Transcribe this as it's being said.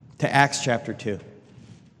to Acts chapter 2.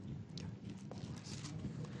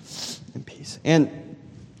 In peace. And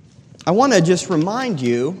I want to just remind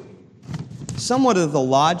you somewhat of the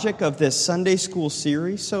logic of this Sunday school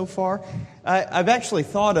series so far. I've actually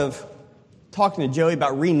thought of talking to Joey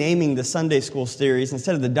about renaming the Sunday school series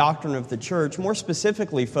instead of the doctrine of the church, more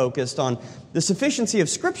specifically focused on the sufficiency of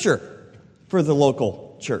Scripture for the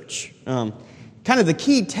local church. Kind of the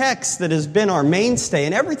key text that has been our mainstay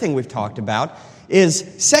in everything we've talked about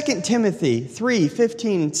is 2 Timothy 3,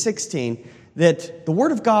 15, 16, that the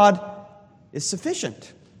Word of God is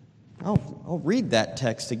sufficient. I'll read that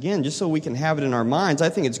text again just so we can have it in our minds. I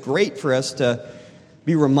think it's great for us to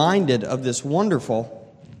be reminded of this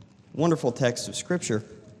wonderful, wonderful text of Scripture.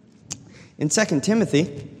 In 2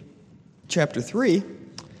 Timothy chapter 3,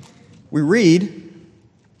 we read,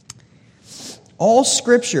 all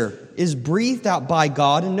Scripture is breathed out by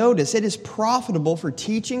God, and notice, it is profitable for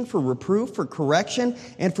teaching, for reproof, for correction,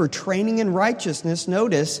 and for training in righteousness.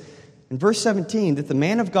 Notice, in verse 17, that the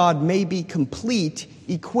man of God may be complete,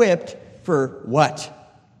 equipped for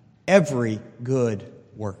what? Every good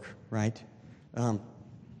work, right?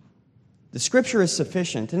 The Scripture is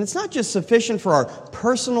sufficient. And it's not just sufficient for our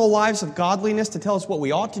personal lives of godliness to tell us what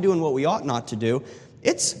we ought to do and what we ought not to do.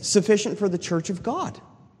 It's sufficient for the church of God,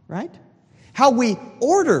 right? How we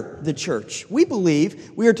order the church. We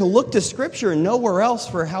believe we are to look to Scripture and nowhere else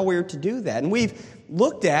for how we are to do that. And we've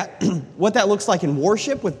looked at what that looks like in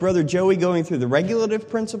worship with Brother Joey going through the regulative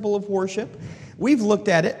principle of worship. We've looked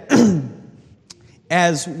at it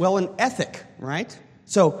as well in ethic, right?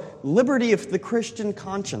 So, liberty of the Christian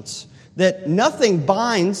conscience. That nothing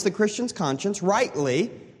binds the Christian's conscience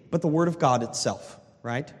rightly but the Word of God itself,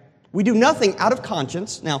 right? We do nothing out of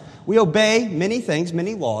conscience. Now, we obey many things,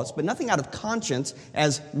 many laws, but nothing out of conscience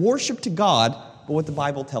as worship to God, but what the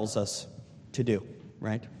Bible tells us to do,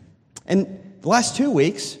 right? And the last 2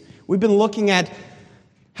 weeks, we've been looking at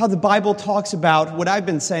how the Bible talks about what I've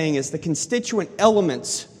been saying is the constituent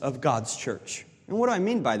elements of God's church. And what do I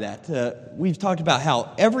mean by that? We've talked about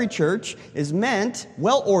how every church is meant,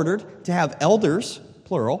 well ordered, to have elders,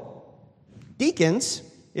 plural, deacons,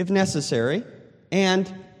 if necessary, and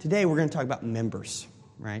today we're going to talk about members,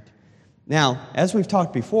 right? Now, as we've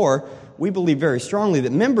talked before, we believe very strongly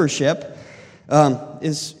that membership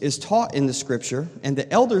is taught in the Scripture, and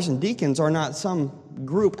the elders and deacons are not some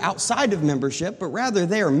group outside of membership, but rather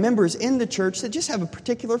they are members in the church that just have a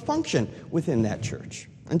particular function within that church.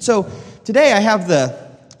 And so today I have the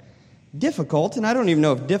difficult, and I don't even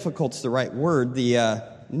know if difficult's the right word, the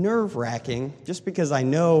nerve-wracking, just because I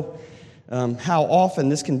know how often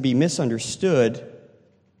this can be misunderstood,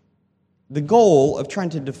 the goal of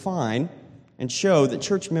trying to define and show that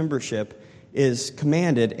church membership is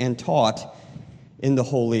commanded and taught in the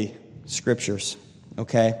Holy Scriptures,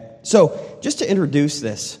 okay? So, just to introduce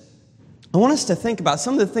this, I want us to think about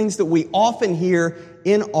some of the things that we often hear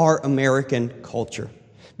in our American culture.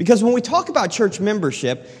 Because when we talk about church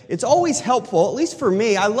membership, it's always helpful, at least for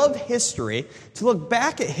me, I love history, to look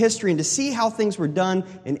back at history and to see how things were done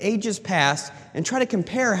in ages past and try to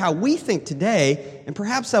compare how we think today, and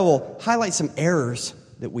perhaps that will highlight some errors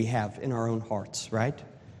that we have in our own hearts, right?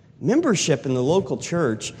 Membership in the local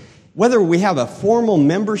church, whether we have a formal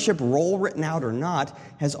membership roll written out or not,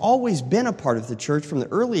 has always been a part of the church from the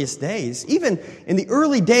earliest days. Even in the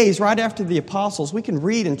early days, right after the apostles, we can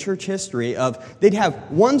read in church history of they'd have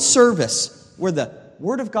one service where the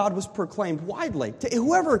Word of God was proclaimed widely to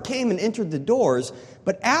whoever came and entered the doors.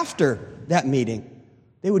 But after that meeting,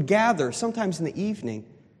 they would gather, sometimes in the evening,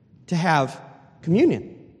 to have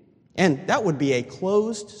communion. And that would be a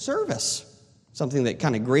closed service. Something that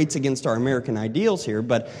kind of grates against our American ideals here,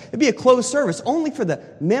 but it'd be a closed service only for the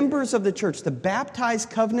members of the church, the baptized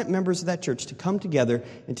covenant members of that church, to come together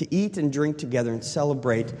and to eat and drink together and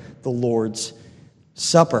celebrate the Lord's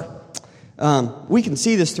Supper. We can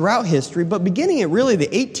see this throughout history, but beginning at really the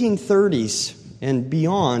 1830s and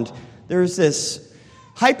beyond, there's this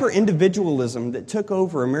hyper-individualism that took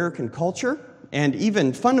over American culture, and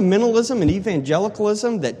even fundamentalism and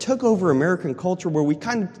evangelicalism that took over American culture, where we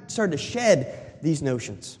kind of started to shed these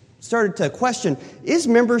notions. Started to question, is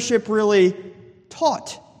membership really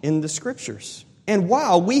taught in the Scriptures? And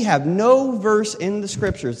while we have no verse in the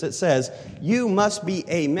Scriptures that says you must be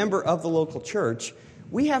a member of the local church,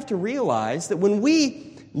 we have to realize that when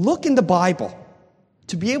we look in the Bible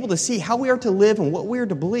to be able to see how we are to live and what we are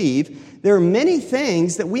to believe, there are many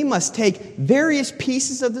things that we must take various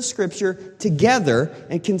pieces of the Scripture together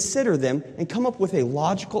and consider them and come up with a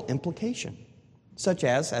logical implication, such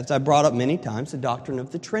as I brought up many times, the doctrine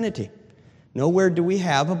of the Trinity. Nowhere do we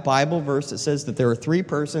have a Bible verse that says that there are three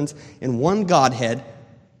persons in one Godhead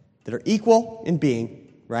that are equal in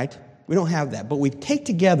being, right? We don't have that. But we take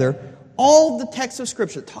together all the texts of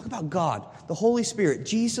Scripture that talk about God, the Holy Spirit,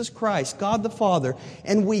 Jesus Christ, God the Father,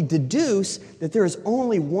 and we deduce that there is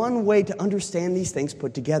only one way to understand these things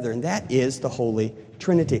put together, and that is the Holy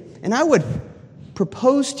Trinity. And I would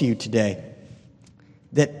propose to you today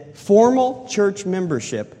that formal church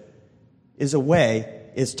membership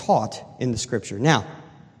is taught in the Scripture. Now,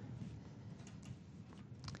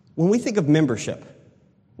 when we think of membership,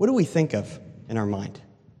 what do we think of in our mind?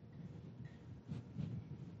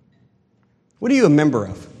 What are you a member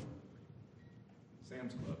of?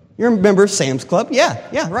 Sam's Club. You're a member of Sam's Club?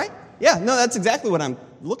 Yeah, right? Yeah, no, that's exactly what I'm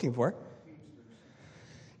looking for.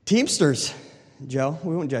 Teamsters. Joe,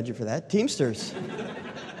 we won't judge you for that. Teamsters.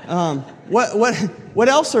 What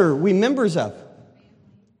else are we members of?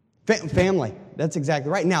 Family. That's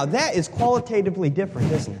exactly right. Now, that is qualitatively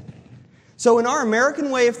different, isn't it? So in our American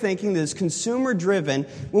way of thinking that is consumer-driven,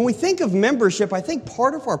 when we think of membership, I think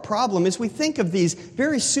part of our problem is we think of these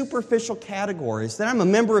very superficial categories, that I'm a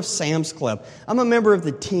member of Sam's Club, I'm a member of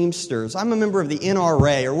the Teamsters, I'm a member of the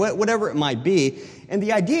NRA, or whatever it might be. And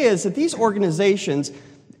the idea is that these organizations,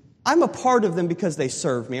 I'm a part of them because they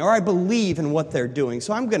serve me, or I believe in what they're doing.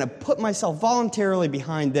 So I'm going to put myself voluntarily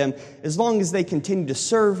behind them as long as they continue to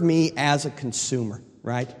serve me as a consumer.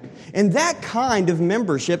 Right? And that kind of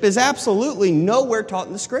membership is absolutely nowhere taught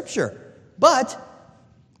in the Scripture. But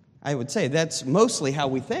I would say that's mostly how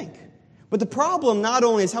we think. But the problem not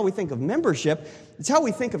only is how we think of membership, it's how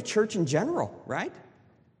we think of church in general, right?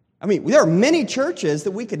 I mean, there are many churches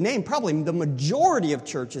that we could name, probably the majority of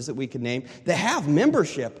churches that we could name, that have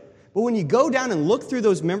membership. But when you go down and look through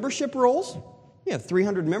those membership rolls, you have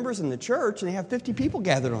 300 members in the church and they have 50 people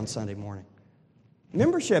gathered on Sunday morning.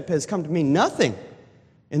 Membership has come to mean nothing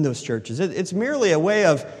in those churches. It's merely a way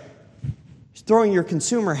of throwing your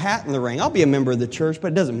consumer hat in the ring. I'll be a member of the church,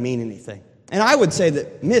 but it doesn't mean anything. And I would say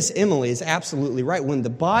that Miss Emily is absolutely right. When the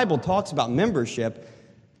Bible talks about membership,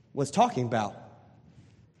 what it's talking about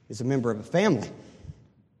is a member of a family.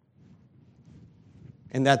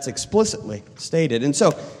 And that's explicitly stated. And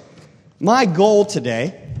so my goal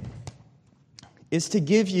today is to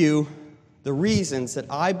give you the reasons that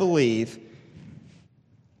I believe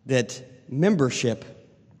that membership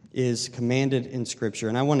is commanded in Scripture.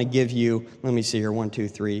 And I want to give you, let me see here,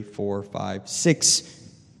 6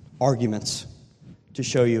 arguments to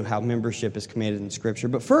show you how membership is commanded in Scripture.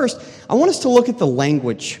 But first, I want us to look at the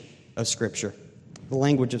language of Scripture. The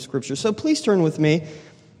language of Scripture. So please turn with me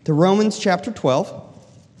to Romans chapter 12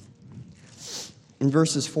 in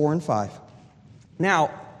verses 4 and 5.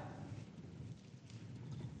 Now,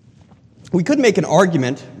 we could make an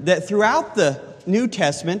argument that throughout the New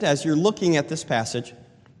Testament, as you're looking at this passage,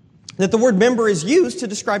 that the word member is used to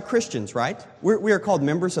describe Christians, right? We are called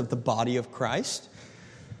members of the body of Christ,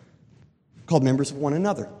 called members of one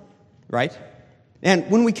another, right? And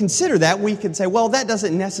when we consider that, we can say, well, that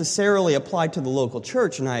doesn't necessarily apply to the local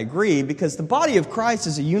church, and I agree, because the body of Christ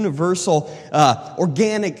is a universal,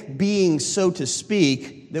 organic being, so to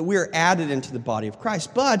speak, that we are added into the body of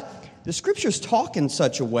Christ. But the Scriptures talk in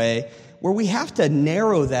such a way where we have to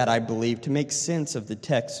narrow that, I believe, to make sense of the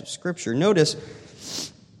text of Scripture. Notice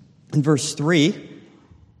in verse 3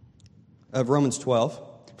 of Romans 12,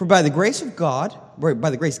 "For by the grace of God, by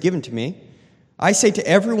the grace given to me, I say to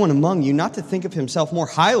everyone among you not to think of himself more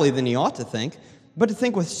highly than he ought to think, but to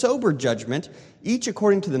think with sober judgment, each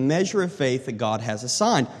according to the measure of faith that God has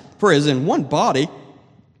assigned. For as in one body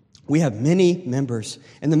we have many members,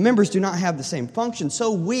 and the members do not have the same function,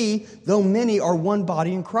 so we, though many, are one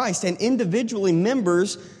body in Christ, and individually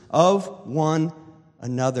members of one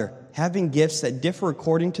another. Having gifts that differ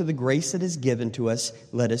according to the grace that is given to us,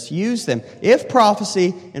 let us use them. If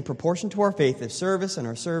prophecy, in proportion to our faith, if service in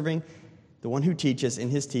our serving, the one who teaches in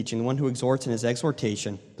his teaching, the one who exhorts in his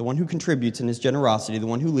exhortation, the one who contributes in his generosity, the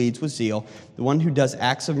one who leads with zeal, the one who does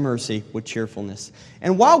acts of mercy with cheerfulness."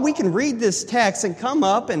 And while we can read this text and come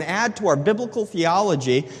up and add to our biblical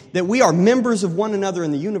theology that we are members of one another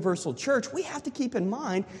in the universal church, we have to keep in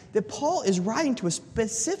mind that Paul is writing to a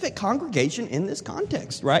specific congregation in this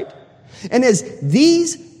context, right? And as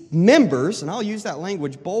these members, and I'll use that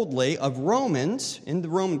language boldly, of Romans in the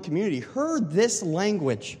Roman community heard this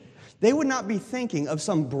language, they would not be thinking of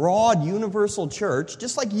some broad universal church,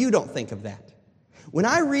 just like you don't think of that. When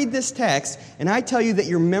I read this text and I tell you that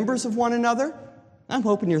you're members of one another, I'm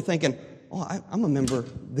hoping you're thinking, oh, I'm a member,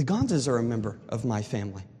 the Gonzas are a member of my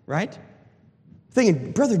family, right?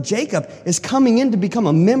 Thinking, Brother Jacob is coming in to become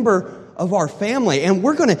a member of our family, and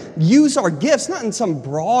we're going to use our gifts, not in some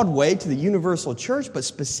broad way to the universal church, but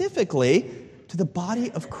specifically to the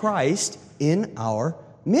body of Christ in our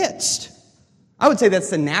midst. I would say that's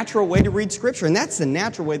the natural way to read Scripture, and that's the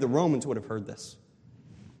natural way the Romans would have heard this.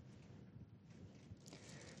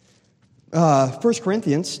 1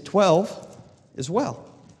 Corinthians 12 as well.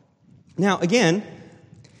 Now, again,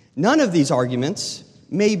 none of these arguments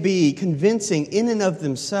may be convincing in and of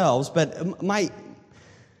themselves, but my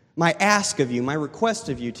ask of you, my request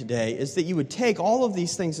of you today is that you would take all of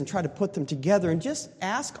these things and try to put them together and just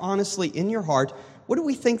ask honestly in your heart, what do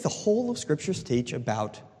we think the whole of Scriptures teach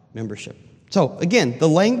about membership? So, again, the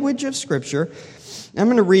language of Scripture, I'm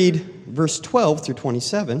going to read verse 12 through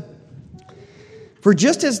 27. For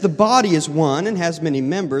just as the body is one and has many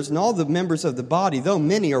members, and all the members of the body, though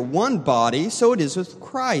many, are one body, so it is with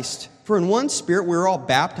Christ. For in one Spirit we are all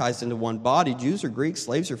baptized into one body, Jews or Greeks,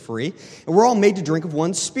 slaves or free, and we're all made to drink of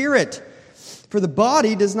one Spirit. For the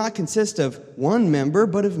body does not consist of one member,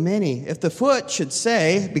 but of many. If the foot should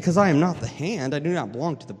say, because I am not the hand, I do not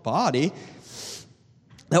belong to the body,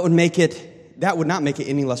 that would not make it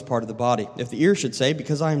any less part of the body. If the ear should say,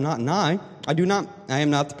 because I am not an eye, I am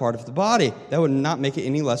not the part of the body, that would not make it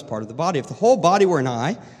any less part of the body. If the whole body were an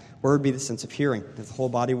eye, where would be the sense of hearing? If the whole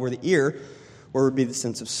body were the ear, where would be the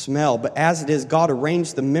sense of smell? But as it is, God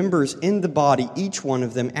arranged the members in the body, each one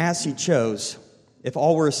of them, as He chose. If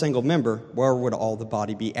all were a single member, where would all the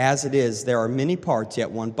body be? As it is, there are many parts,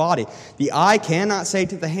 yet one body. The eye cannot say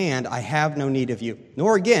to the hand, I have no need of you.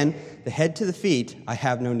 Nor again, the head to the feet, I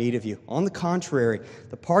have no need of you. On the contrary,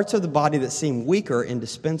 the parts of the body that seem weaker are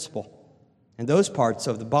indispensable. And those parts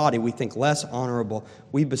of the body we think less honorable,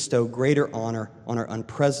 we bestow greater honor on our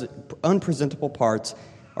unpresentable parts,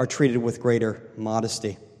 are treated with greater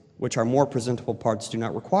modesty, which our more presentable parts do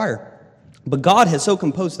not require. But God has so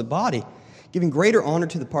composed the body, giving greater honor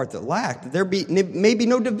to the part that lacked, that there may be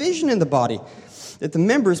no division in the body, that the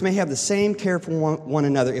members may have the same care for one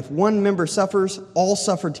another. If one member suffers, all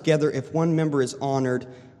suffer together. If one member is honored,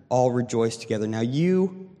 all rejoice together. Now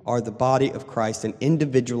you are the body of Christ and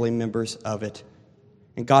individually members of it.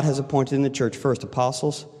 And God has appointed in the church first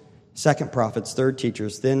apostles, second prophets, third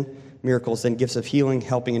teachers, then miracles, then gifts of healing,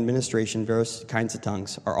 helping, administration, various kinds of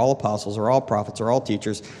tongues. Are all apostles, are all prophets, are all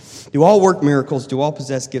teachers? Do all work miracles? Do all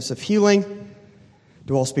possess gifts of healing?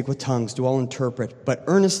 Do all speak with tongues? Do all interpret? But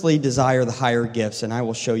earnestly desire the higher gifts, and I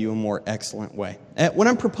will show you a more excellent way. What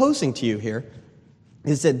I'm proposing to you here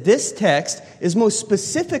is that this text is most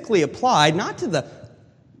specifically applied not to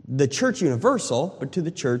the church universal, but to the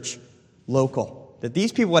church local. That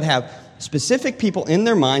these people would have specific people in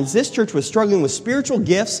their minds. This church was struggling with spiritual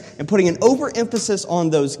gifts and putting an overemphasis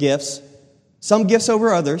on those gifts, some gifts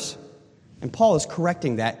over others. And Paul is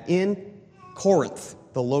correcting that in Corinth,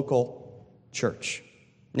 the local church.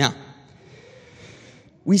 Now,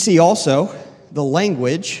 we see also the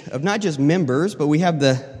language of not just members, but we have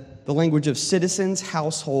the language of citizens,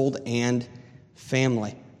 household, and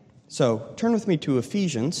family. So turn with me to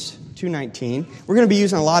Ephesians 2:19. We're going to be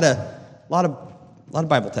using a lot of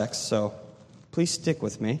Bible texts, so please stick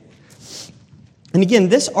with me. And again,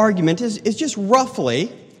 this argument is just roughly,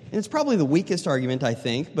 and it's probably the weakest argument, I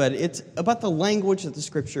think, but it's about the language that the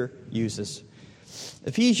Scripture uses.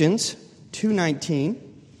 Ephesians 2:19.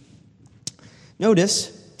 Notice,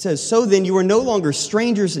 it says, so then you are no longer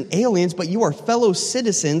strangers and aliens, but you are fellow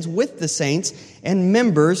citizens with the saints and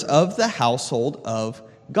members of the household of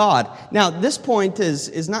God. Now, this point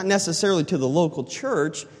is not necessarily to the local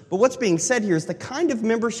church, but what's being said here is the kind of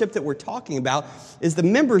membership that we're talking about is the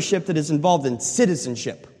membership that is involved in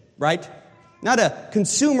citizenship, right? Not a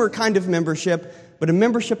consumer kind of membership, but a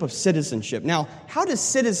membership of citizenship. Now, how does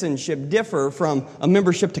citizenship differ from a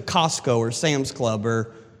membership to Costco or Sam's Club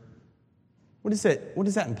or what does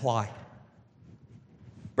that imply?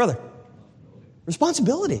 Brother,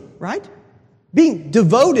 responsibility, right? Being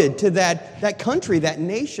devoted to that country, that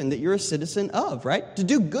nation that you're a citizen of, right? To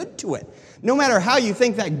do good to it. No matter how you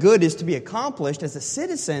think that good is to be accomplished as a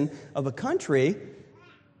citizen of a country,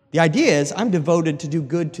 the idea is I'm devoted to do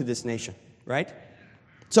good to this nation, right?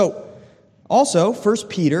 So, also, 1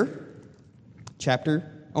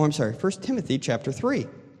 Timothy chapter 3.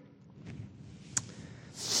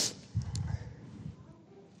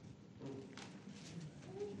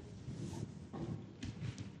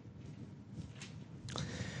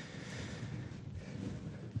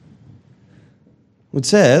 It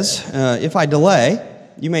says, if I delay,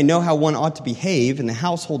 you may know how one ought to behave in the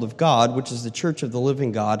household of God, which is the church of the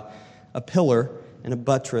living God, a pillar and a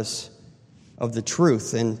buttress of the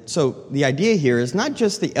truth. And so the idea here is not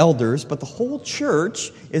just the elders, but the whole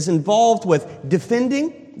church is involved with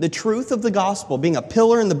defending the truth of the gospel, being a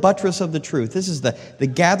pillar and the buttress of the truth. This is the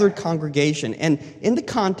gathered congregation. And in the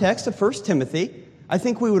context of 1 Timothy, I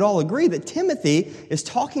think we would all agree that Timothy is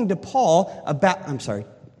talking to Paul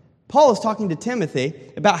Paul is talking to Timothy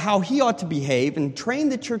about how he ought to behave and train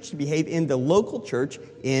the church to behave in the local church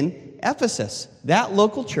in Ephesus. That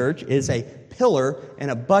local church is a pillar and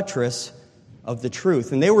a buttress of the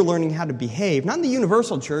truth. And they were learning how to behave, not in the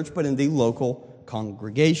universal church, but in the local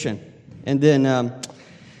congregation. And then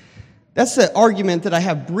that's the argument that I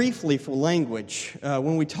have briefly for language.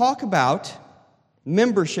 When we talk about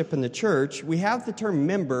membership in the church, we have the term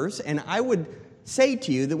members, and I would say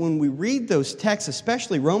to you that when we read those texts,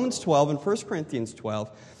 especially Romans 12 and 1 Corinthians 12,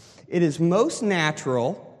 it is most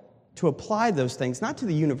natural to apply those things, not to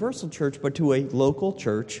the universal church, but to a local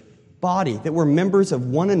church body, that we're members of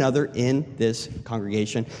one another in this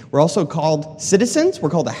congregation. We're also called citizens. We're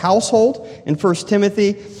called a household in 1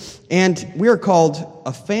 Timothy, and we are called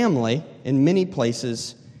a family in many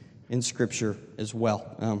places in Scripture as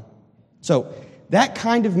well. So that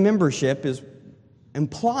kind of membership is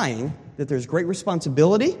implying that there's great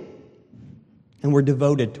responsibility and we're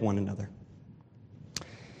devoted to one another.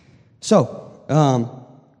 So,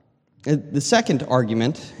 the second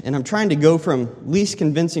argument, and I'm trying to go from least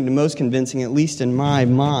convincing to most convincing, at least in my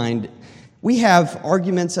mind, we have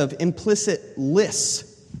arguments of implicit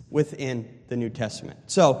lists within the New Testament.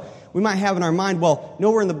 So we might have in our mind, well,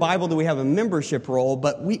 nowhere in the Bible do we have a membership role,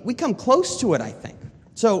 but we come close to it, I think.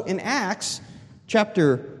 So in Acts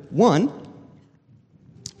chapter 1,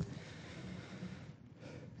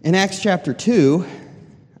 in Acts chapter 2,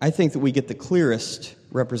 I think that we get the clearest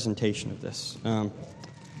representation of this.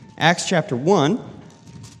 Acts chapter 1,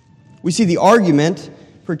 we see the argument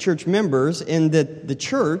for church members in that the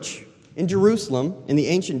church in Jerusalem in the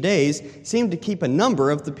ancient days seemed to keep a number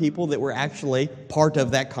of the people that were actually part of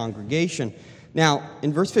that congregation. Now,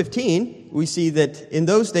 in verse 15, we see that in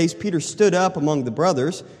those days Peter stood up among the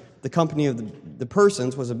brothers. The company of the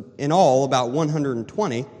persons was in all about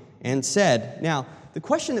 120, and said, now, the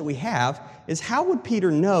question that we have is, how would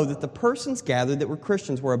Peter know that the persons gathered that were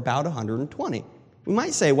Christians were about 120? We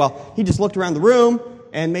might say, well, he just looked around the room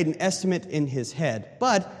and made an estimate in his head.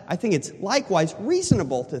 But I think it's likewise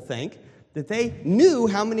reasonable to think that they knew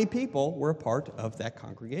how many people were a part of that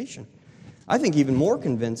congregation. I think even more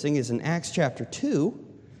convincing is in Acts chapter 2,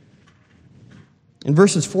 in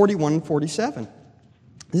verses 41 and 47.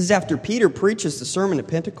 This is after Peter preaches the sermon at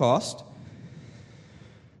Pentecost.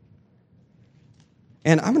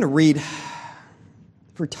 And I'm going to read,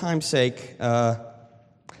 for time's sake, I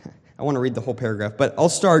want to read the whole paragraph, but I'll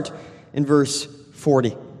start in verse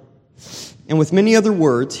 40. And with many other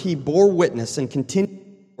words, he bore witness and continued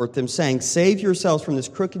with them, saying, save yourselves from this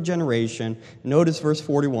crooked generation. Notice verse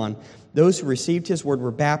 41. Those who received his word were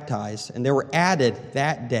baptized, and there were added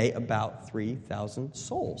that day about 3,000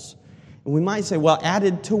 souls. And we might say, well,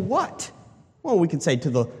 added to what? Well, we could say to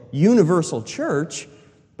the universal church,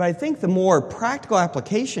 but I think the more practical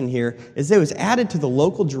application here is it was added to the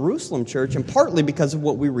local Jerusalem church, and partly because of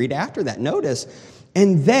what we read after that. Notice,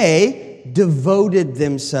 and they devoted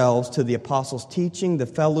themselves to the apostles' teaching, the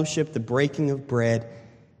fellowship, the breaking of bread,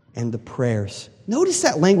 and the prayers. Notice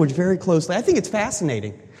that language very closely. I think it's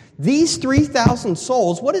fascinating. These 3,000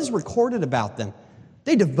 souls, what is recorded about them?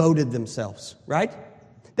 They devoted themselves, right?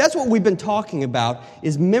 That's what we've been talking about,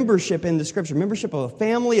 is membership in the Scripture. Membership of a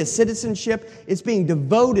family, a citizenship. It's being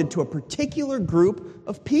devoted to a particular group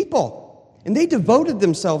of people. And they devoted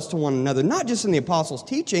themselves to one another, not just in the apostles'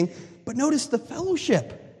 teaching, but notice the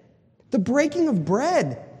fellowship, the breaking of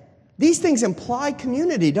bread. These things imply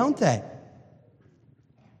community, don't they?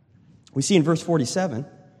 We see in verse 47,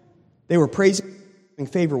 they were praising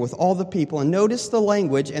favor with all the people. And notice the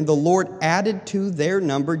language, and the Lord added to their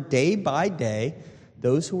number day by day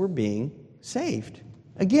those who were being saved.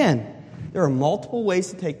 Again, there are multiple ways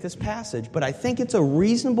to take this passage, but I think it's a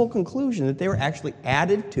reasonable conclusion that they were actually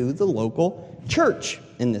added to the local church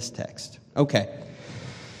in this text. Okay.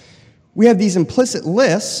 We have these implicit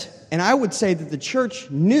lists, and I would say that the church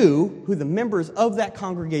knew who the members of that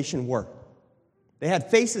congregation were. They had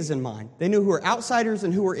faces in mind. They knew who were outsiders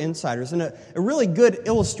and who were insiders. And a really good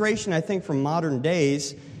illustration, I think, from modern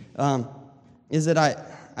days is that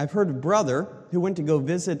I've heard of a brother who went to go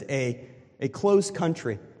visit a closed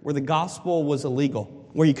country where the gospel was illegal,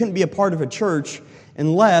 where you couldn't be a part of a church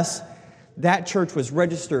unless that church was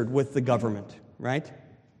registered with the government, right?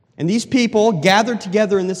 And these people gathered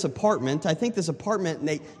together in this apartment. I think this apartment,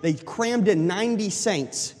 they crammed in 90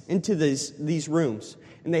 saints into these rooms.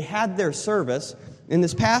 And they had their service. And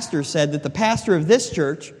this pastor said that the pastor of this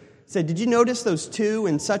church said, did you notice those two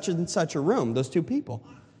in such and such a room, those two people?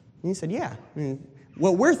 And he said, yeah.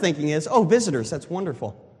 What we're thinking is, oh, visitors, that's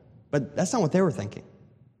wonderful. But that's not what they were thinking.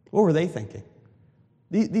 What were they thinking?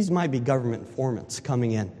 These might be government informants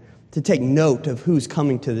coming in to take note of who's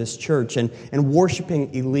coming to this church and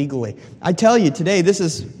worshiping illegally. I tell you today, this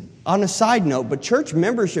is on a side note, but church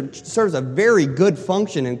membership serves a very good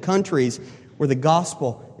function in countries where the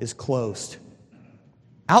gospel is closed.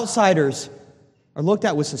 Outsiders are looked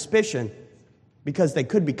at with suspicion because they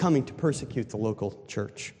could be coming to persecute the local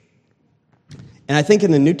church. And I think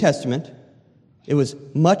in the New Testament, it was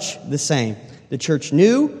much the same. The church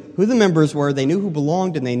knew who the members were, they knew who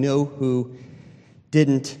belonged, and they knew who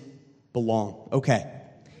didn't belong. Okay.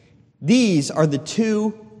 These are the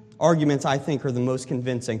two arguments I think are the most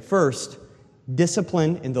convincing. First,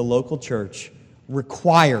 discipline in the local church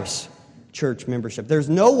requires church membership. There's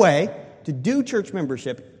no way to do church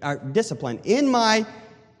membership or discipline in my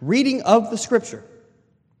reading of the Scripture.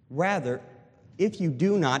 Rather, if you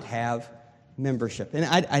do not have membership. And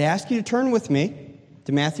I'd ask you to turn with me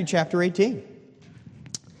to Matthew chapter 18.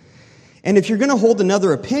 And if you're going to hold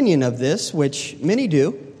another opinion of this, which many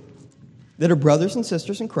do, that are brothers and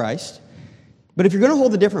sisters in Christ, but if you're going to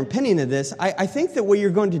hold a different opinion of this, I think that what you're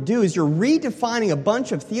going to do is you're redefining a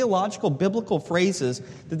bunch of theological, biblical phrases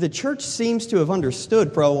that the church seems to have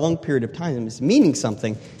understood for a long period of time. It's meaning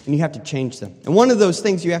something, and you have to change them. And one of those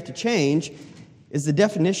things you have to change is the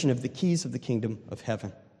definition of the keys of the kingdom of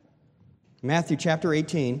heaven. Matthew chapter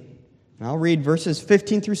 18, and I'll read verses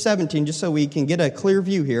 15 through 17 just so we can get a clear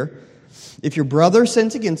view here. If your brother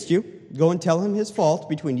sins against you, go and tell him his fault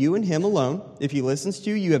between you and him alone. If he listens to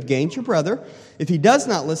you, you have gained your brother. If he does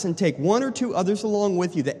not listen, take one or two others along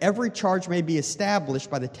with you, that every charge may be established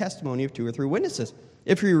by the testimony of two or three witnesses.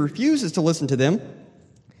 If he refuses to listen to them,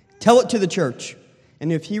 tell it to the church.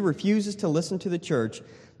 And if he refuses to listen to the church,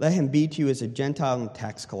 let him be to you as a Gentile and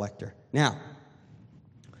tax collector. Now,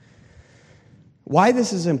 why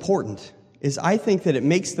this is important is I think that it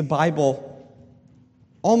makes the Bible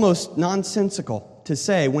almost nonsensical to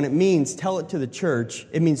say when it means tell it to the church,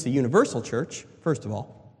 it means the universal church, first of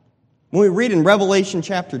all. When we read in Revelation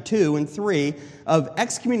chapter 2 and 3 of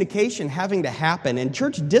excommunication having to happen and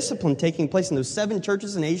church discipline taking place in those 7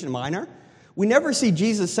 churches in Asia Minor, we never see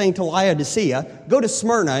Jesus saying to Laodicea, go to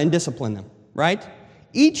Smyrna and discipline them, right?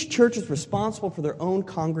 Each church is responsible for their own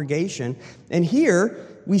congregation. And here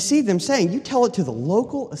we see them saying, you tell it to the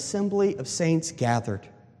local assembly of saints gathered.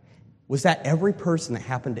 Was that every person that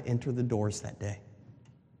happened to enter the doors that day?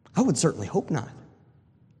 I would certainly hope not.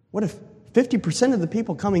 What if 50% of the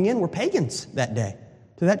people coming in were pagans that day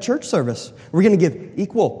to that church service? Are we going to give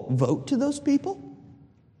equal vote to those people?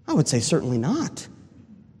 I would say certainly not.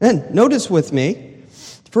 And notice with me,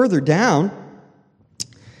 further down,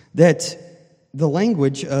 that the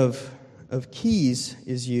language of keys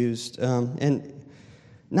is used, and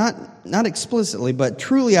not explicitly, but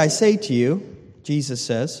truly I say to you, Jesus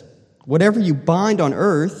says, whatever you bind on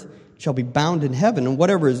earth shall be bound in heaven, and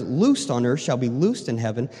whatever is loosed on earth shall be loosed in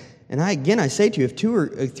heaven. And I say to you, if 2 or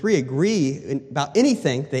 3 agree about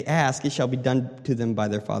anything they ask, it shall be done to them by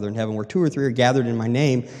their Father in heaven. Where 2 or 3 are gathered in my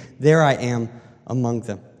name, there I am among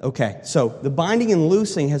them. Okay, so the binding and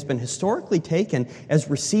loosing has been historically taken as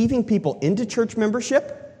receiving people into church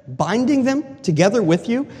membership, binding them together with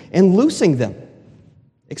you, and loosing them,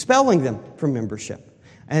 expelling them from membership.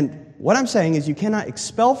 And what I'm saying is you cannot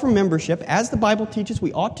expel from membership, as the Bible teaches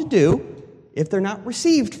we ought to do, if they're not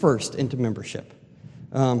received first into membership.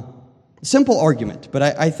 Simple argument, but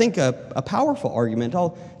I think a powerful argument.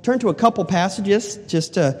 I'll turn to a couple passages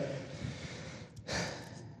just to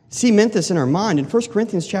cement this in our mind. In 1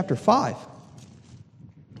 Corinthians chapter 5,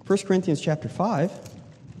 1 Corinthians chapter 5,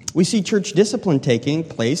 we see church discipline taking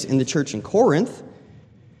place in the church in Corinth.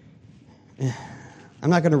 I'm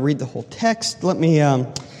not going to read the whole text.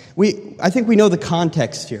 I think we know the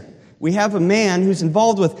context here. We have a man who's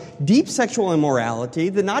involved with deep sexual immorality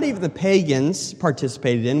that not even the pagans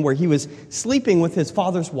participated in, where he was sleeping with his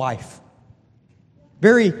father's wife.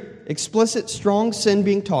 Very explicit, strong sin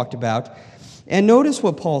being talked about. And notice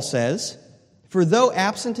what Paul says. For though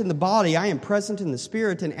absent in the body, I am present in the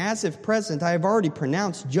spirit, and as if present, I have already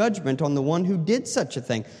pronounced judgment on the one who did such a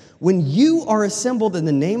thing. When you are assembled in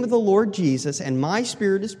the name of the Lord Jesus, and my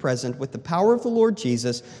spirit is present with the power of the Lord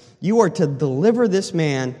Jesus, you are to deliver this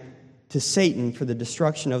man to Satan for the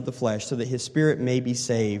destruction of the flesh, so that his spirit may be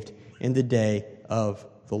saved in the day of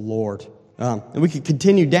the Lord. And we could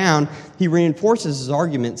continue down. He reinforces his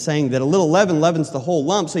argument, saying that a little leaven leavens the whole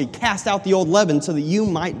lump, so he cast out the old leaven so that you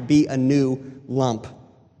might be a new lump.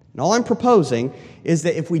 And all I'm proposing is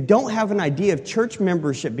that if we don't have an idea of church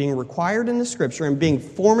membership being required in the Scripture and being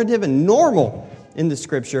formative and normal in the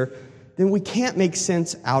Scripture, then we can't make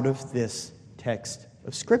sense out of this text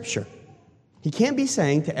of Scripture. He can't be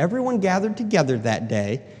saying to everyone gathered together that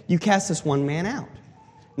day, you cast this one man out.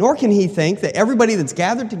 Nor can he think that everybody that's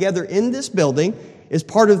gathered together in this building is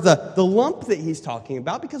part of the lump that he's talking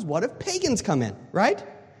about, because what if pagans come in, right?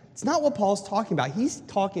 It's not what Paul's talking about. He's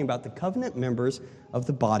talking about the covenant members of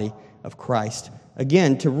the body of Christ.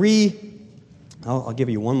 Again, I'll give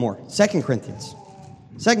you one more. 2 Corinthians.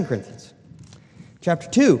 2 Corinthians. Chapter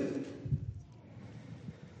 2.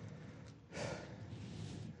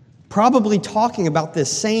 Probably talking about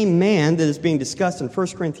this same man that is being discussed in 1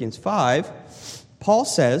 Corinthians 5, Paul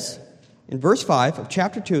says in verse 5 of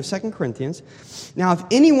chapter 2 of 2 Corinthians, "Now if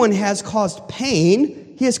anyone has caused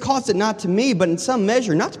pain, he has caused it not to me, but in some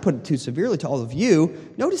measure, not to put it too severely to all of you."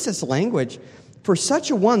 Notice this language. "For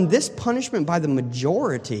such a one, this punishment by the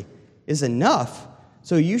majority is enough.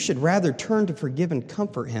 So you should rather turn to forgive and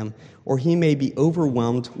comfort him, or he may be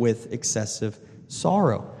overwhelmed with excessive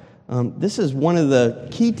sorrow." This is one of the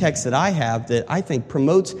key texts that I have that I think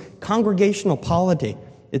promotes congregational polity.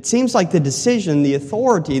 It seems like the decision, the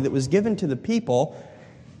authority that was given to the people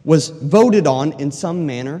was voted on in some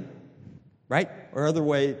manner, right? Or other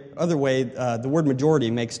way, the word majority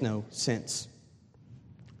makes no sense.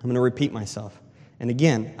 I'm going to repeat myself. And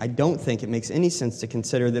again, I don't think it makes any sense to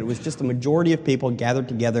consider that it was just a majority of people gathered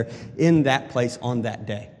together in that place on that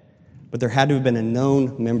day. But there had to have been a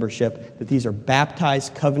known membership, that these are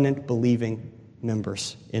baptized, covenant-believing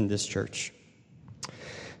members in this church.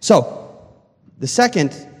 So, the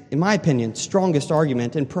second, in my opinion, strongest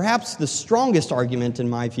argument, and perhaps the strongest argument in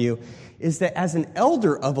my view, is that as an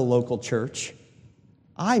elder of a local church,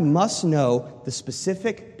 I must know the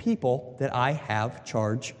specific people that I have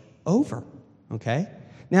charge over. Okay?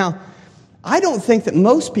 Now, I don't think that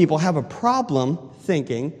most people have a problem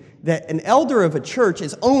thinking that an elder of a church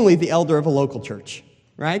is only the elder of a local church,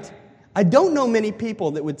 right? I don't know many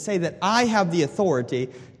people that would say that I have the authority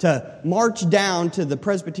to march down to the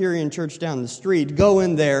Presbyterian church down the street, go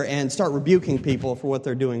in there and start rebuking people for what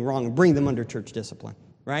they're doing wrong and bring them under church discipline,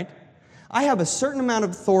 right? I have a certain amount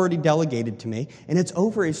of authority delegated to me, and it's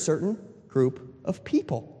over a certain group of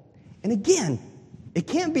people. And again, it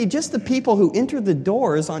can't be just the people who enter the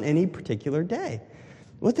doors on any particular day.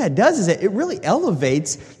 What that does is it really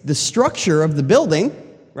elevates the structure of the building,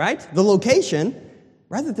 right? The location,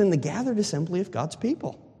 rather than the gathered assembly of God's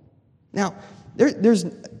people. Now, there's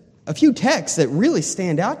a few texts that really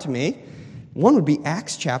stand out to me. One would be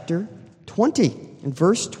Acts chapter 20 and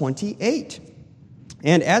verse 28.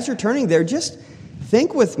 And as you're turning there, just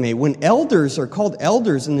think with me. When elders are called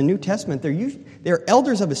elders in the New Testament, they're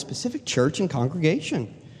elders of a specific church and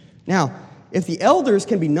congregation. Now, if the elders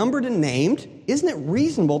can be numbered and named, isn't it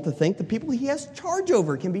reasonable to think the people he has charge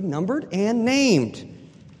over can be numbered and named?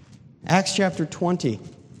 Acts chapter 20.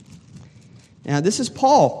 Now, this is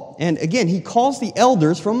Paul. And again, he calls the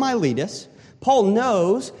elders from Miletus. Paul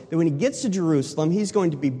knows that when he gets to Jerusalem, he's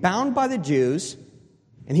going to be bound by the Jews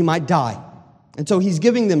and he might die. And so he's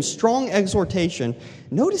giving them strong exhortation.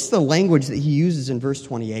 Notice the language that he uses in verse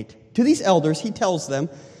 28. To these elders, he tells them,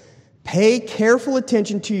 "Pay careful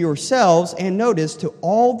attention to yourselves, and notice to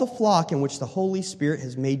all the flock in which the Holy Spirit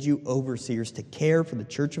has made you overseers to care for the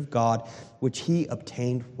church of God, which he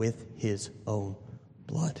obtained with his own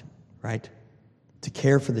blood." Right? To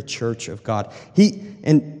care for the church of God.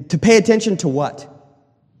 And to pay attention to what?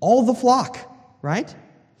 All the flock, right?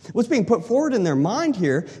 What's being put forward in their mind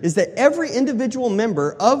here is that every individual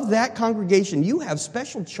member of that congregation you have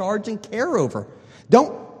special charge and care over.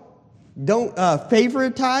 Don't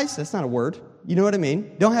favoritize, that's not a word, you know what I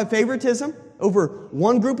mean? Don't have favoritism over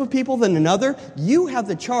one group of people than another. You have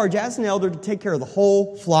the charge as an elder to take care of the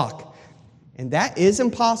whole flock. And that is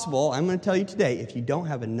impossible, I'm going to tell you today, if you don't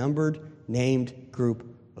have a numbered, named group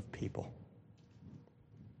of people.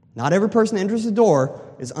 Not every person that enters the door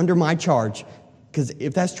is under my charge, because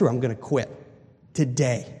if that's true, I'm going to quit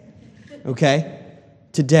today. Okay?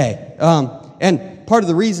 Today. And part of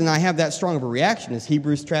the reason I have that strong of a reaction is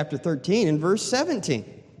Hebrews chapter 13 and verse 17.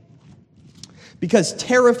 Because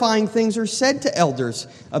terrifying things are said to elders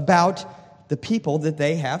about the people that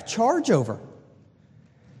they have charge over.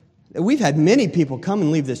 We've had many people come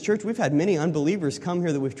and leave this church. We've had many unbelievers come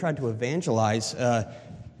here that we've tried to evangelize.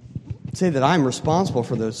 Say that I'm responsible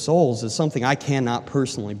for those souls is something I cannot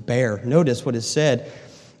personally bear. Notice what is said.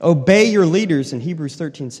 Obey your leaders in Hebrews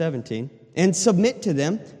 13:17 and submit to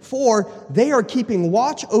them, for they are keeping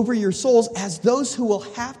watch over your souls as those who will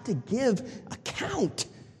have to give account.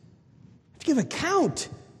 Give account.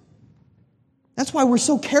 That's why we're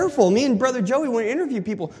so careful. Me and Brother Joey want to interview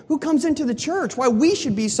people who comes into the church. Why we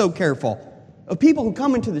should be so careful of people who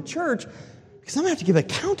come into the church, because I'm going to have to give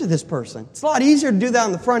account to this person. It's a lot easier to do that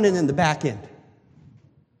on the front end than the back end.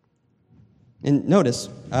 And notice,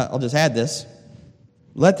 I'll just add this.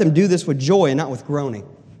 Let them do this with joy and not with groaning.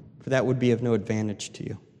 for that would be of no advantage to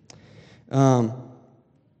you. And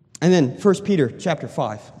then 1 Peter chapter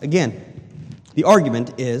 5. Again, the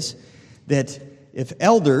argument is that if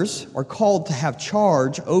elders are called to have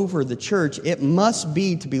charge over the church, it must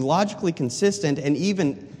be to be logically consistent and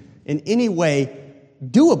even in any way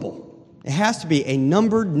doable. It has to be a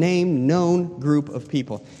numbered, named, known group of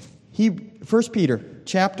people. 1 Peter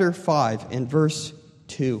chapter 5 and verse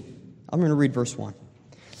 2. I'm going to read verse 1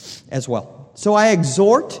 as well. So I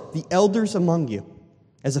exhort the elders among you,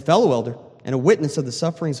 as a fellow elder and a witness of the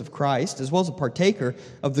sufferings of Christ, as well as a partaker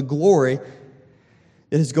of the glory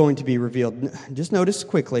that is going to be revealed. Just notice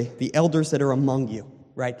quickly the elders that are among you,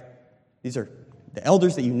 right? These are the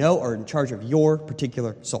elders that you know are in charge of your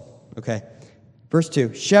particular soul, okay? Verse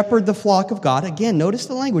 2, shepherd the flock of God. Again, notice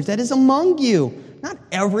the language. That is among you. Not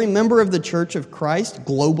every member of the church of Christ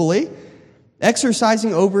globally.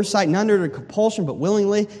 Exercising oversight, not under compulsion, but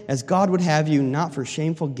willingly, as God would have you, not for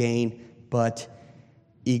shameful gain, but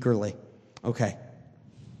eagerly. Okay.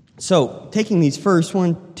 So, taking these first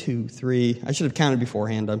 1, 2, 3, I should have counted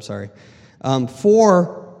beforehand, I'm sorry.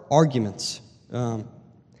 4 arguments.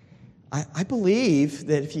 I believe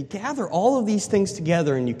that if you gather all of these things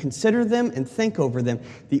together and you consider them and think over them,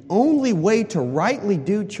 the only way to rightly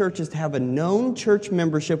do church is to have a known church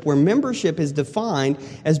membership where membership is defined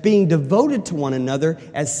as being devoted to one another,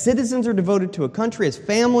 as citizens are devoted to a country, as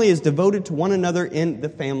family is devoted to one another in the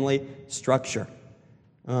family structure.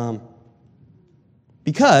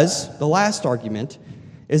 Because the last argument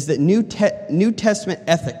is that New Testament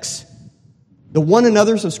ethics, the one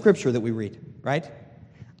another's of Scripture that we read, right?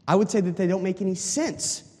 I would say that they don't make any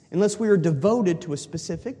sense unless we are devoted to a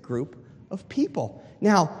specific group of people.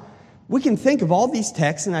 Now, we can think of all these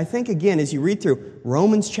texts, and I think, again, as you read through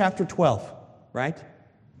Romans chapter 12, right,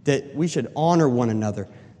 that we should honor one another.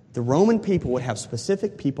 The Roman people would have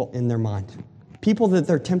specific people in their mind, people that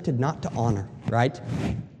they're tempted not to honor, right?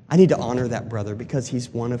 I need to honor that brother because he's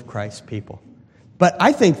one of Christ's people. But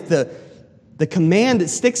I think the command that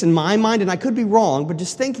sticks in my mind, and I could be wrong, but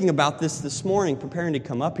just thinking about this morning, preparing to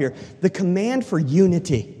come up here, the command for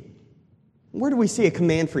unity. Where do we see a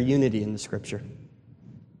command for unity in the Scripture?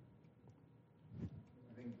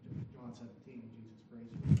 I think John 17,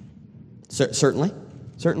 Jesus prays.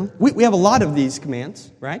 Certainly. We have a lot of these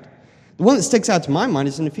commands, right? The one that sticks out to my mind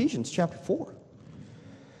is in Ephesians chapter 4.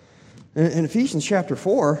 In Ephesians chapter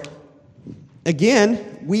 4,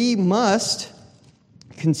 again, we must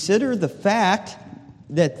consider the fact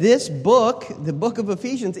that this book, the book of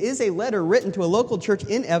Ephesians, is a letter written to a local church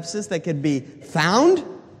in Ephesus that could be found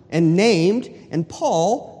and named, and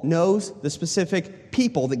Paul knows the specific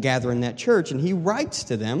people that gather in that church, and he writes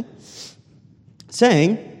to them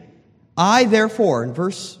saying, I therefore, in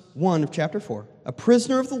verse 1 of chapter 4, a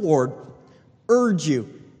prisoner of the Lord, urge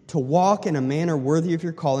you to walk in a manner worthy of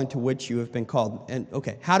your calling to which you have been called. And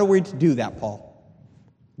okay, how do we do that, Paul?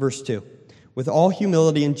 Verse 2. With all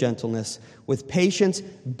humility and gentleness, with patience,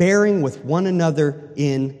 bearing with one another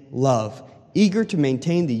in love, eager to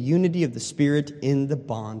maintain the unity of the Spirit in the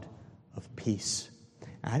bond of peace.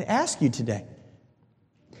 I'd ask you today,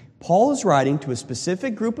 Paul is writing to a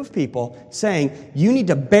specific group of people saying, you need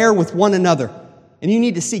to bear with one another, and you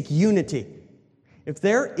need to seek unity. If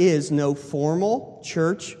there is no formal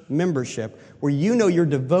church membership where you know you're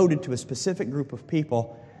devoted to a specific group of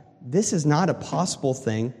people, this is not a possible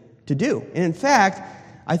thing to do. And in fact,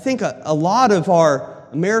 I think a lot of our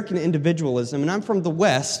American individualism, and I'm from the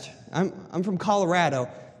West, I'm from Colorado,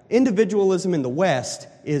 individualism in the West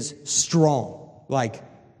is strong. Like,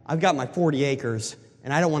 I've got my 40 acres,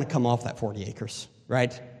 and I don't want to come off that 40 acres,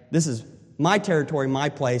 right? This is my territory, my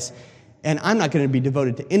place, and I'm not going to be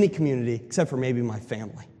devoted to any community except for maybe my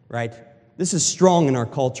family, right? This is strong in our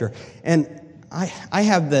culture. And I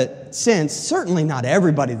have the sense, certainly not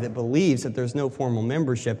everybody that believes that there's no formal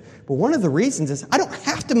membership, but one of the reasons is I don't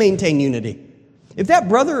have to maintain unity. If that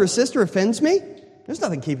brother or sister offends me, there's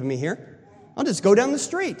nothing keeping me here. I'll just go down the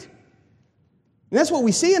street. And that's what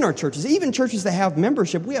we see in our churches. Even churches that have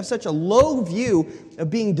membership, we have such a low view of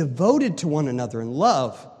being devoted to one another in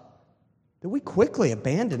love that we quickly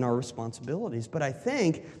abandon our responsibilities. But I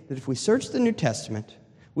think that if we search the New Testament,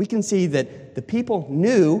 we can see that the people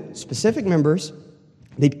knew specific members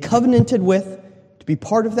they'd covenanted with to be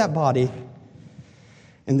part of that body,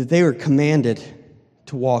 and that they were commanded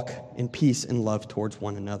to walk in peace and love towards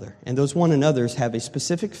one another. And those one another's have a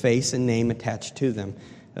specific face and name attached to them.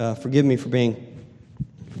 Forgive me for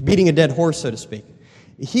beating a dead horse, so to speak.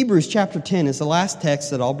 Hebrews chapter 10 is the last text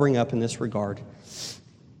that I'll bring up in this regard.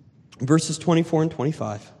 Verses 24 and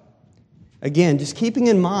 25. Again, just keeping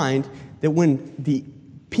in mind that when the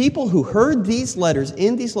people who heard these letters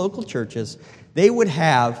in these local churches, they would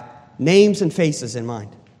have names and faces in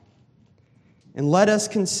mind. And let us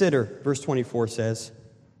consider, verse 24 says,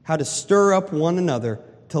 how to stir up one another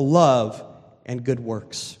to love and good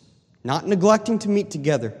works, not neglecting to meet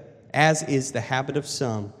together, as is the habit of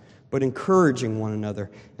some, but encouraging one another,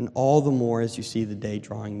 and all the more as you see the day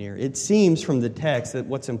drawing near. It seems from the text that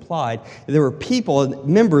what's implied, there were people,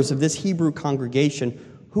 members of this Hebrew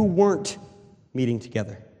congregation, who weren't meeting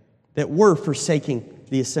together, that were forsaking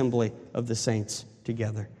the assembly of the saints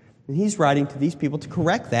together. And he's writing to these people to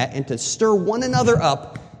correct that and to stir one another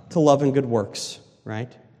up to love and good works,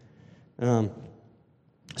 right?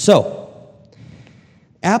 So,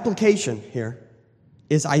 application here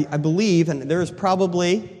is, I believe, and there's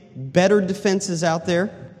probably better defenses out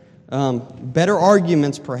there, better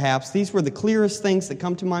arguments perhaps. These were the clearest things that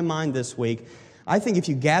come to my mind this week. I think if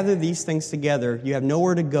you gather these things together, you have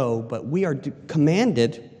nowhere to go, but we are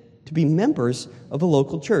commanded to be members of a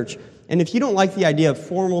local church. And if you don't like the idea of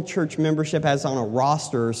formal church membership as on a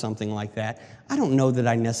roster or something like that, I don't know that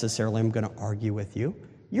I necessarily am going to argue with you.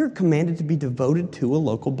 You're commanded to be devoted to a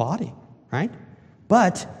local body, right?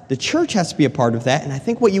 But the church has to be a part of that, and I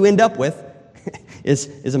think what you end up with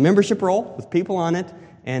is a membership roll with people on it,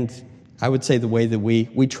 and I would say the way that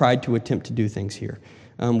we tried to attempt to do things here.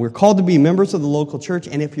 We're called to be members of the local church,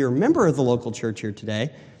 and if you're a member of the local church here today,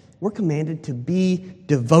 we're commanded to be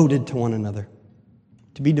devoted to one another.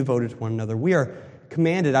 To be devoted to one another. We are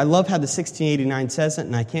commanded, I love how the 1689 says it,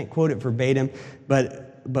 and I can't quote it verbatim,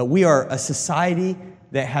 but we are a society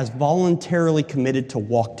that has voluntarily committed to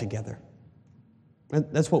walk together.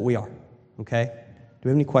 That's what we are, okay? Do we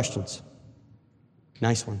have any questions?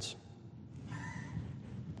 Nice ones.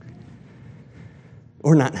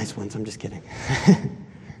 Or not nice ones, I'm just kidding.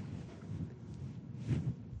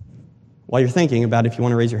 While you're thinking about if you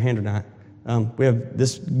want to raise your hand or not, we have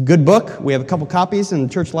this good book. We have a couple copies in the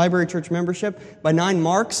church library, church membership, by 9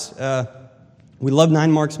 Marks. We love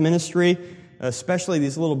 9 Marks Ministry, especially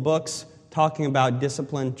these little books talking about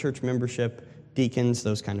discipline, church membership, deacons,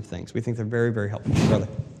 those kind of things. We think they're very, very helpful. Brother.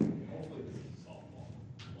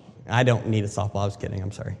 I don't need a softball. I was kidding.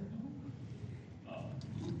 I'm sorry.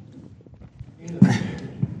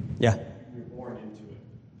 Yeah. You're born into it,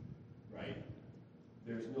 right?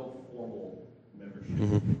 There's no formal membership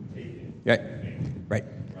taken. Right. Right.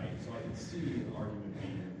 Right. So I can see an argument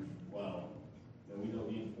being, well, then we don't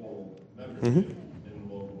need formal membership in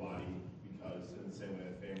the local body because in the same way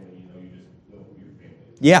a family, you just know who your family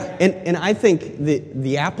is. Yeah, and I think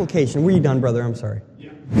the application, were you done, brother? I'm sorry.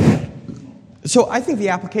 Yeah. So I think the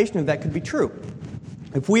application of that could be true.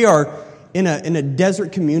 If we are in a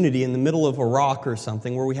desert community in the middle of Iraq or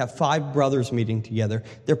something where we have 5 brothers meeting together,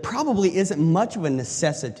 there probably isn't much of a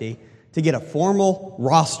necessity to get a formal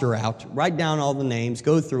roster out, write down all the names,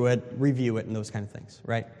 go through it, review it, and those kind of things,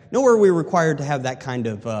 right? Nowhere are we required to have that kind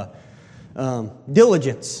of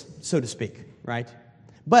diligence, so to speak, right?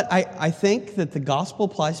 But I think that the gospel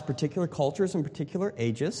applies to particular cultures and particular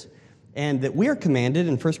ages, and that we are commanded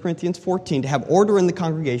in 1 Corinthians 14 to have order in the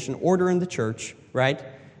congregation, order in the church, right?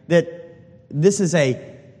 That this is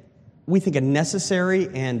we think, a necessary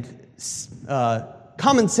and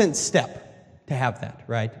common sense step to have that,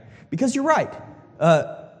 right? Because you're right.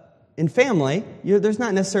 In family, there's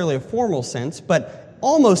not necessarily a formal sense, but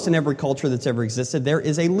almost in every culture that's ever existed, there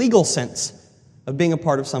is a legal sense of being a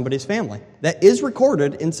part of somebody's family that is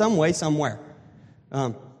recorded in some way, somewhere.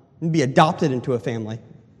 Be adopted into a family.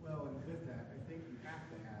 Well, and with that, I think you have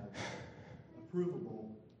to have a provable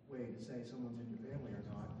way to say someone's in your family or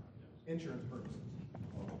not. Insurance purposes.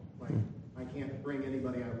 Like, I can't bring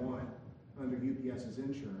anybody I want under UPS's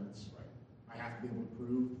insurance. I have to be able to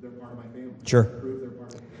prove they're part of my family. Sure. Prove they're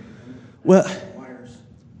part of my family. Well, Requires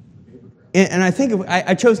the paper trail. and I think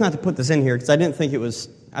I chose not to put this in here because I didn't think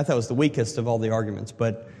I thought it was the weakest of all the arguments.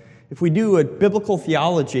 But if we do a biblical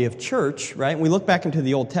theology of church, right, and we look back into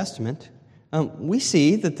the Old Testament, we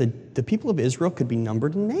see that the people of Israel could be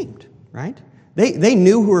numbered and named, right? They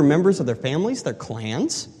knew who were members of their families, their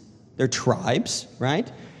clans, their tribes, right?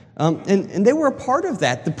 And they were a part of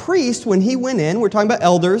that. The priest, when he went in, we're talking about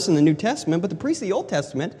elders in the New Testament, but the priest of the Old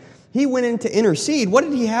Testament, he went in to intercede. What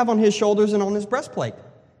did he have on his shoulders and on his breastplate?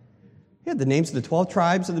 He had the names of the 12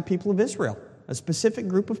 tribes of the people of Israel, a specific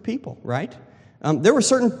group of people, right? There were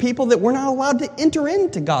certain people that were not allowed to enter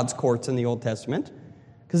into God's courts in the Old Testament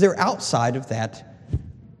because they were outside of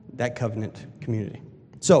that covenant community.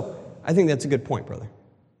 So I think that's a good point, brother.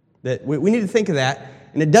 That we need to think of that,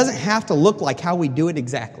 and it doesn't have to look like how we do it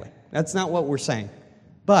exactly. That's not what we're saying.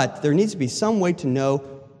 But there needs to be some way to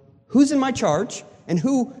know who's in my charge and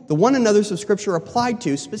who the one another's of Scripture applied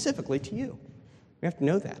to specifically to you. We have to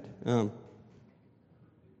know that.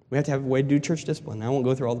 We have to have a way to do church discipline. I won't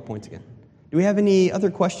go through all the points again. Do we have any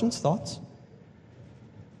other questions, thoughts?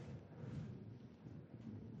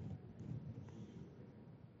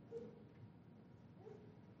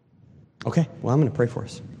 Okay, well, I'm going to pray for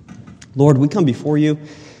us. Lord, we come before you.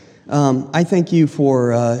 I thank you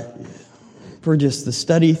for just the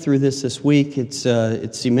study through this week. It's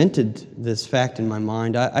cemented this fact in my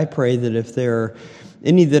mind. I pray that if there are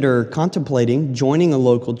any that are contemplating joining a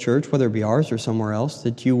local church, whether it be ours or somewhere else,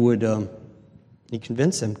 that you would you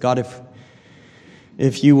convince them. God,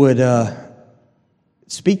 if you would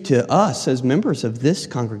speak to us as members of this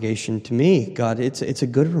congregation, to me, God, it's a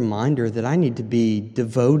good reminder that I need to be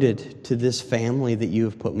devoted to this family that you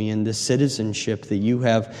have put me in, this citizenship that you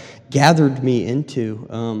have gathered me into,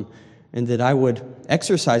 and that I would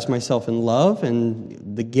exercise myself in love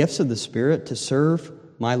and the gifts of the Spirit to serve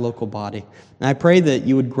my local body. And I pray that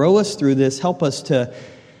you would grow us through this, help us to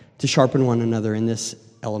sharpen one another in this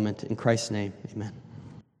element. In Christ's name, amen.